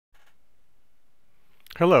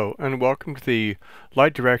Hello, and welcome to the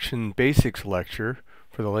Light Direction Basics lecture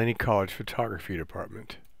for the Laney College Photography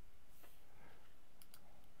Department.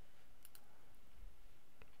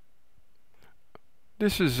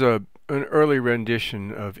 This is an early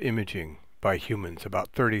rendition of imaging by humans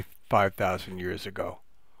about 35,000 years ago.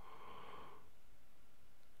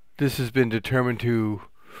 This has been determined to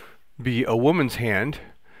be a woman's hand,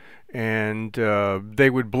 and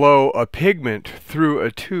they would blow a pigment through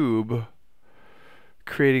a tube,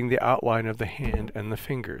 creating the outline of the hand and the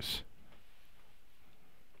fingers.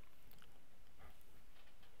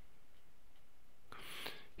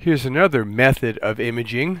 Here's another method of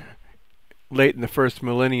imaging late in the first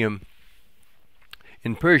millennium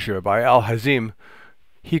in Persia by Al-Hazim.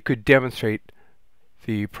 He could demonstrate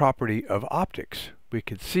the property of optics. We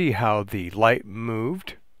could see how the light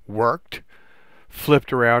moved, worked,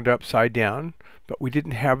 flipped around upside down, but we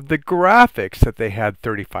didn't have the graphics that they had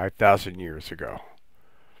 35,000 years ago.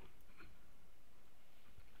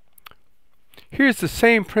 Here's the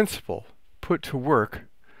same principle put to work.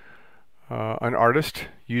 An artist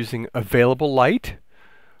using available light,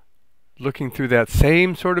 looking through that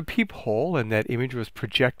same sort of peephole, and that image was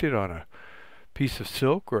projected on a piece of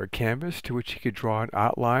silk or a canvas to which he could draw an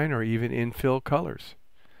outline or even infill colors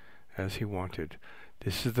as he wanted.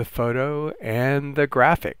 This is the photo and the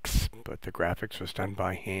graphics, but the graphics was done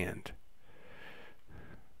by hand.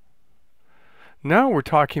 Now we're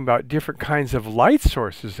talking about different kinds of light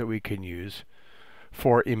sources that we can use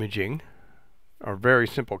for imaging. A very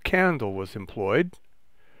simple candle was employed.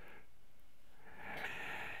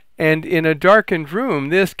 And in a darkened room,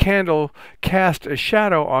 this candle cast a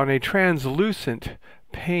shadow on a translucent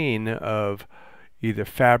pane of either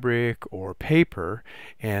fabric or paper,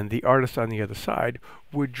 and the artist on the other side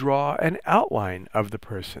would draw an outline of the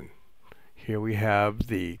person. Here we have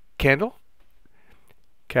the candle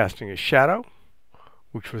casting a shadow,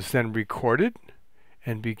 which was then recorded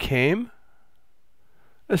and became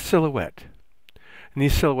a silhouette. And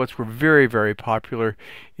these silhouettes were very, very popular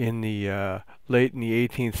in the late in the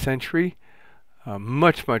 18th century,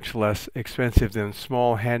 much less expensive than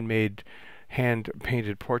small hand-painted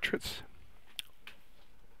portraits.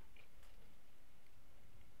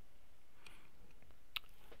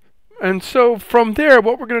 And so from there,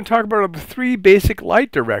 what we're going to talk about are the three basic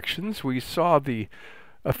light directions. We saw the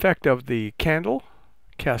effect of the candle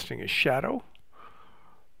casting a shadow,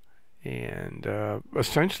 and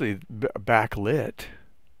essentially backlit.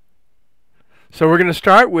 So we're going to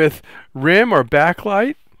start with rim or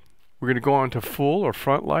backlight. We're going to go on to full or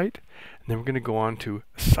front light, and then we're going to go on to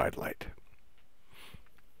side light.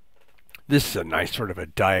 This is a nice sort of a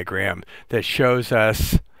diagram that shows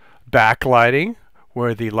us backlighting,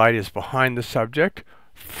 where the light is behind the subject,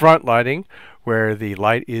 front lighting, where the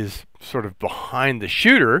light is sort of behind the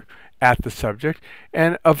shooter at the subject,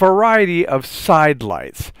 and a variety of side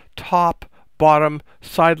lights. Top, bottom,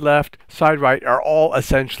 side left, side right are all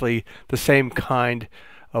essentially the same kind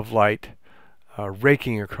of light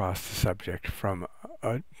raking across the subject from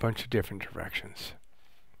a bunch of different directions.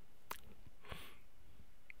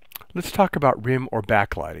 Let's talk about rim or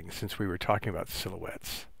backlighting, since we were talking about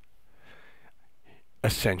silhouettes.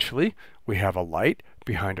 Essentially, we have a light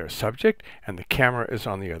behind our subject, and the camera is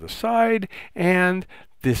on the other side, and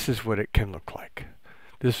this is what it can look like.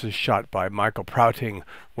 This is shot by Michael Prouting,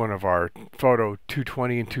 one of our photo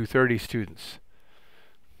 220 and 230 students.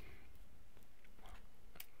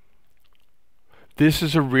 This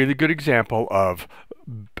is a really good example of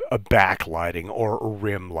a backlighting or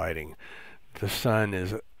rim lighting. The sun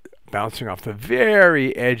is bouncing off the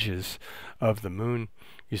very edges of the moon.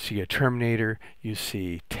 You see a terminator, you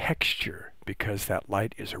see texture, because that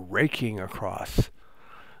light is raking across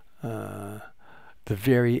the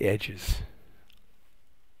very edges.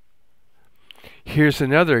 Here's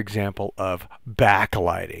another example of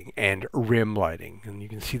backlighting and rim lighting. And you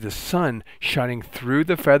can see the sun shining through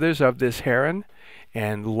the feathers of this heron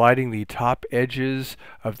and lighting the top edges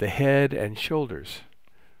of the head and shoulders.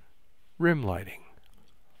 Rim lighting.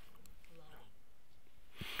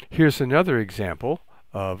 Here's another example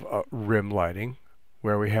of rim lighting,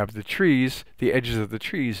 where we have the trees, the edges of the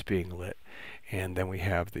trees being lit, and then we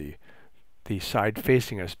have the side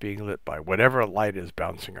facing us being lit by whatever light is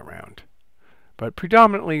bouncing around. But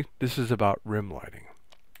predominantly, this is about rim lighting.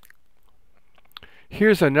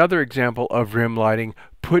 Here's another example of rim lighting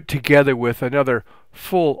put together with another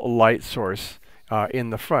full light source in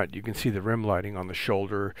the front. You can see the rim lighting on the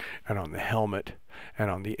shoulder and on the helmet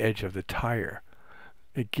and on the edge of the tire.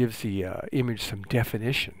 It gives the image some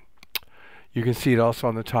definition. You can see it also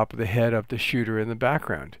on the top of the head of the shooter in the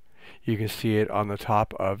background. You can see it on the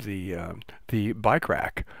top of the bike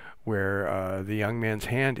rack where the young man's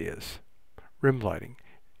hand is. Rim lighting.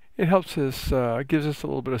 It helps us, gives us a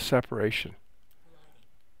little bit of separation.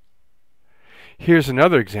 Here's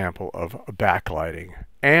another example of backlighting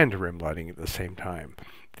and rim lighting at the same time.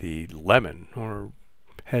 The lemon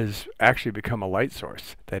has actually become a light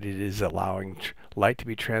source, that it is allowing light to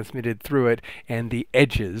be transmitted through it, and the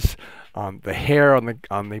edges, the hair on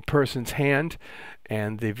the person's hand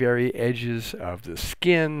and the very edges of the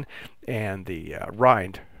skin and the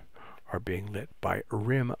rind are being lit by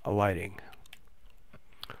rim lighting.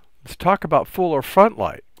 Let's talk about full or front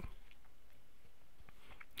light.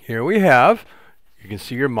 Here we have, you can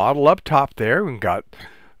see your model up top there. We've got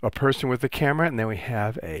a person with a camera, and then we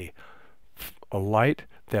have a light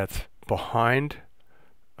that's behind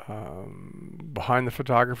the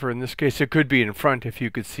photographer. In this case, it could be in front if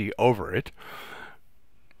you could see over it,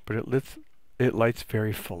 but it lights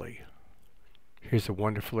very fully. Here's a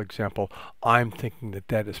wonderful example. I'm thinking that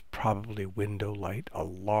that is probably window light, a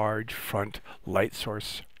large front light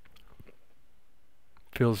source.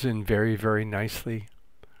 Fills in very, very nicely.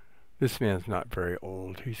 This man's not very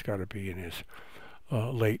old. He's got to be in his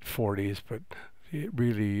late 40s, but it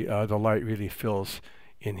really, the light really fills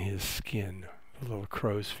in his skin, the little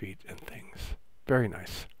crow's feet and things. Very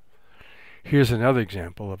nice. Here's another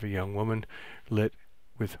example of a young woman lit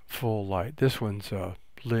with full light. This one's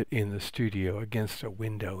lit in the studio against a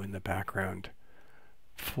window in the background.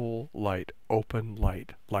 Full light, open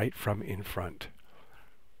light, light from in front.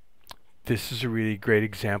 This is a really great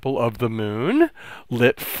example of the moon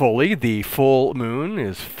lit fully. The full moon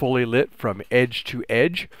is fully lit from edge to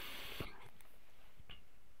edge,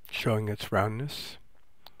 showing its roundness.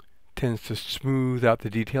 Tends to smooth out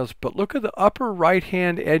the details, but look at the upper right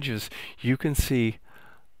hand edges. You can see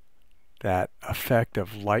that effect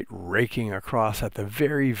of light raking across at the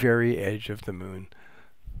very, very edge of the moon.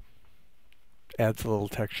 Adds a little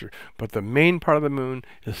texture, but the main part of the moon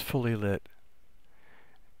is fully lit.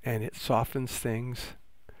 And it softens things,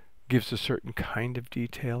 gives a certain kind of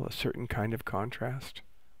detail, a certain kind of contrast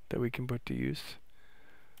that we can put to use.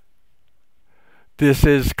 This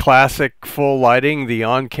is classic full lighting, the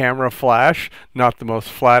on-camera flash. Not the most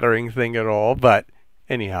flattering thing at all, but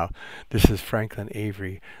anyhow, this is Franklin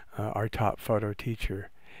Avery, our top photo teacher,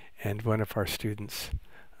 and one of our students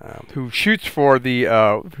who shoots for the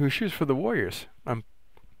Warriors.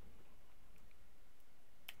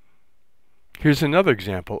 Here's another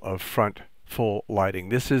example of front full lighting.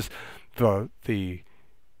 This is the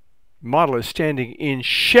model is standing in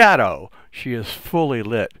shadow. She is fully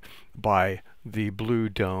lit by the blue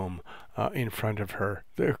dome in front of her.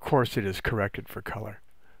 Of course, it is corrected for color,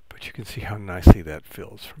 but you can see how nicely that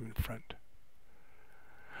fills from in front.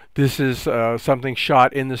 This is something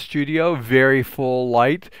shot in the studio, very full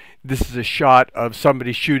light. This is a shot of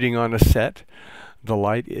somebody shooting on a set. The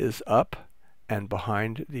light is up and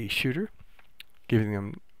behind the shooter, giving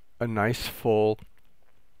them a nice full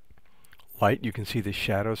light. You can see the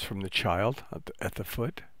shadows from the child at the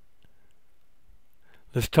foot.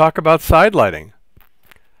 Let's talk about side lighting.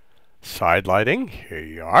 Side lighting, here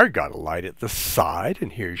you are, got a light at the side,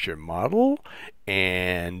 and here's your model.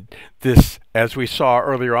 And this, as we saw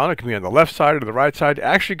earlier on, it can be on the left side or the right side.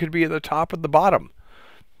 Actually, could be at the top or the bottom.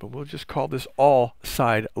 But we'll just call this all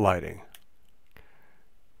side lighting.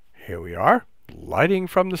 Here we are, lighting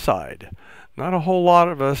from the side. Not a whole lot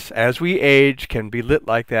of us, as we age, can be lit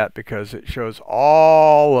like that because it shows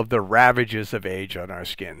all of the ravages of age on our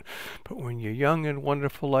skin. But when you're young and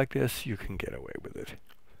wonderful like this, you can get away with it.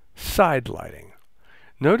 Side lighting.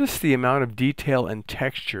 Notice the amount of detail and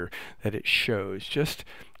texture that it shows, just,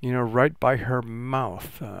 you know, right by her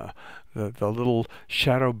mouth, the little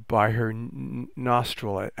shadow by her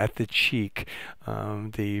nostril at the cheek,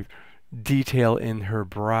 the detail in her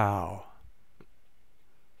brow.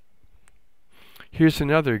 Here's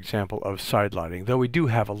another example of side lighting, though we do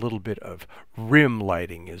have a little bit of rim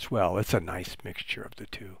lighting as well. It's a nice mixture of the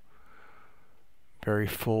two. Very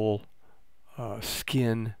full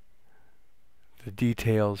skin. The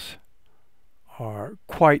details are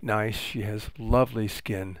quite nice. She has lovely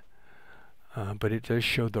skin, but it does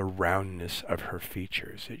show the roundness of her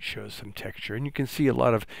features. It shows some texture, and you can see a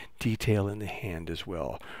lot of detail in the hand as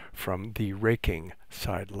well from the raking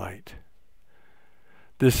side light.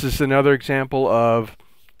 This is another example of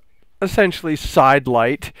essentially side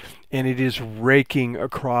light, and it is raking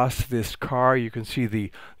across this car. You can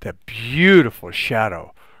see that beautiful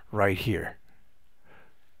shadow right here.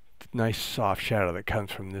 Nice soft shadow that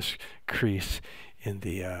comes from this crease in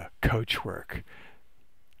the coachwork.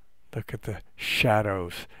 Look at the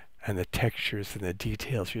shadows and the textures and the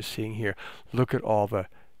details you're seeing here. Look at all the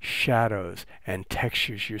shadows and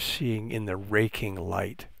textures you're seeing in the raking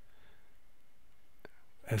light.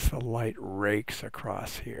 as the light rakes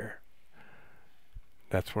across here.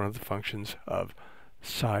 That's one of the functions of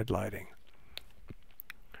side lighting.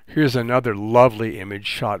 Here's another lovely image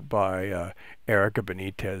shot by Erica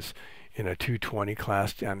Benitez in a 220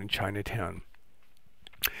 class down in Chinatown.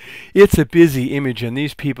 It's a busy image, and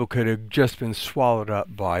these people could have just been swallowed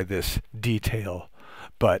up by this detail,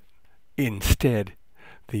 but instead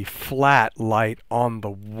the flat light on the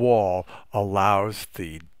wall allows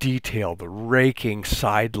the detail, the raking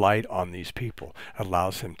side light on these people,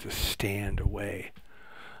 allows them to stand away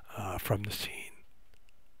from the scene.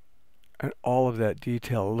 And all of that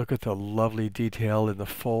detail, look at the lovely detail in the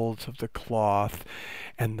folds of the cloth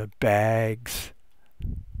and the bags.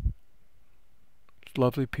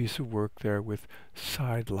 Lovely piece of work there with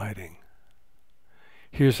side lighting.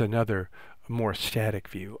 Here's another more static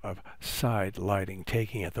view of side lighting,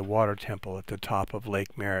 taking at the water temple at the top of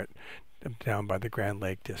Lake Merritt down by the Grand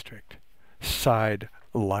Lake District. Side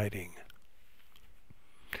lighting.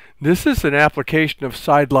 This is an application of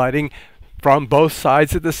side lighting from both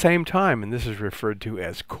sides at the same time, and this is referred to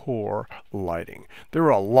as core lighting. There are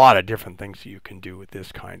a lot of different things you can do with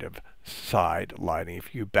this kind of side lighting.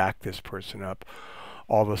 If you back this person up,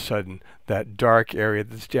 all of a sudden that dark area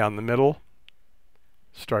that's down the middle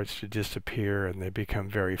starts to disappear and they become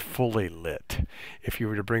very fully lit. If you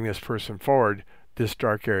were to bring this person forward, this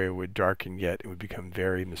dark area would darken yet. It would become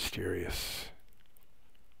very mysterious.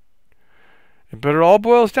 But it all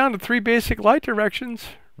boils down to three basic light directions: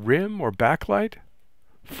 rim or backlight,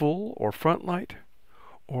 full or front light,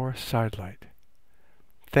 or side light.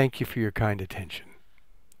 Thank you for your kind attention.